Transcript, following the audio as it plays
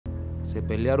Se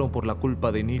pelearon por la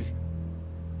culpa de Nil.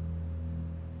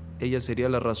 Ella sería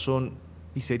la razón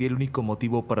y sería el único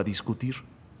motivo para discutir.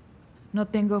 No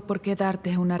tengo por qué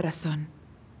darte una razón.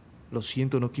 Lo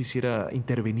siento, no quisiera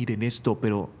intervenir en esto,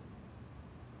 pero...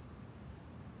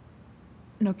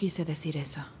 No quise decir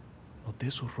eso. Noté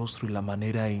su rostro y la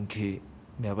manera en que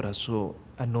me abrazó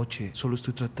anoche. Solo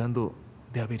estoy tratando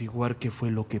de averiguar qué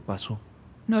fue lo que pasó.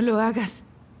 No lo hagas.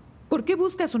 ¿Por qué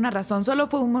buscas una razón? Solo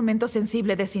fue un momento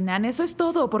sensible de Sinan. Eso es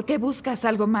todo. ¿Por qué buscas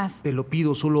algo más? Te lo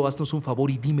pido, solo haznos un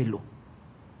favor y dímelo.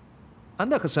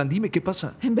 Anda, Hassan, dime qué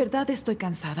pasa. En verdad estoy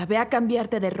cansada. Ve a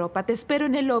cambiarte de ropa. Te espero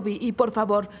en el lobby y, por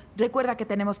favor, recuerda que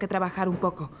tenemos que trabajar un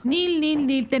poco.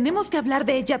 Nil, ¿tenemos que hablar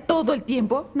de ella todo el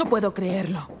tiempo? No puedo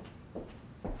creerlo.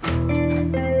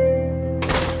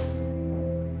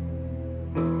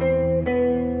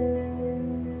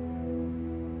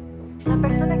 La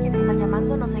persona a quien está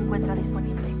llamando no se encuentra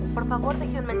disponible. Por favor,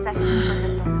 deje un mensaje después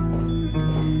del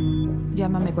tono.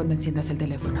 Llámame cuando enciendas el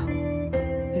teléfono.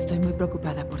 Estoy muy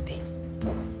preocupada por ti.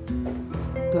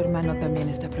 Tu hermano también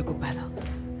está preocupado.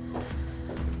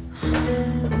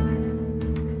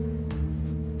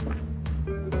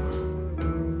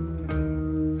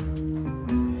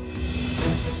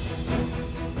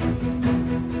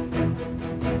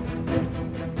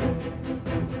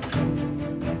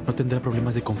 ¿No tendrá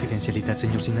problemas de confidencialidad,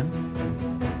 señor Sinan?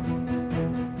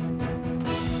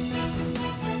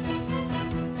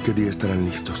 ¿Qué día estarán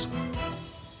listos?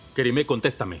 Cree,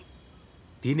 contéstame.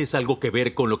 ¿Tienes algo que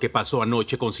ver con lo que pasó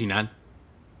anoche con Sinan?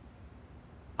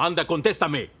 Anda,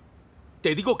 contéstame.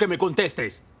 Te digo que me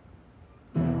contestes.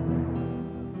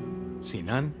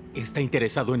 Sinan está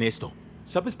interesado en esto.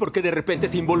 ¿Sabes por qué de repente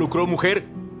se involucró, mujer?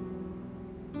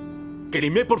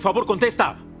 Cree, por favor,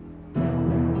 contesta.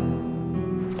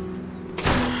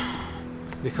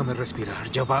 Déjame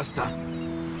respirar, ya basta.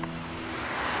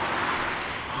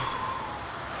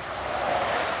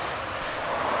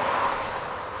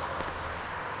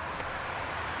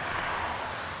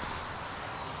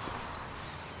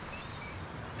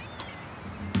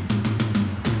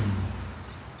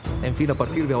 En fin, a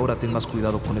partir de ahora ten más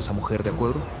cuidado con esa mujer, ¿de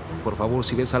acuerdo? Por favor,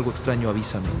 si ves algo extraño,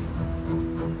 avísame.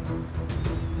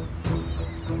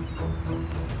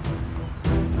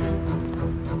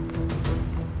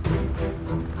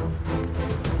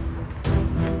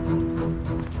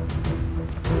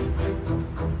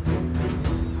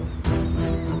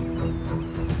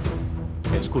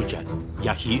 Escucha,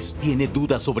 Yahis tiene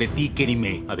dudas sobre ti,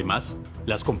 cree. Además,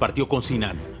 las compartió con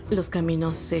Sinan. Los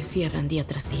caminos se cierran día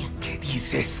tras día. ¿Qué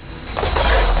dices?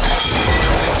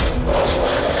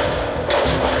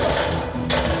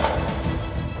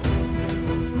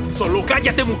 ¡Solo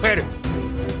cállate, mujer!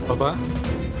 ¿Papá?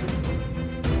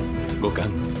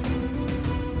 Gokhan.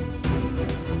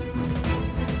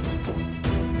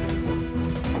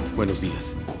 Buenos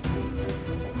días.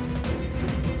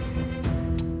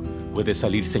 Puede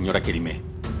salir, señora cree.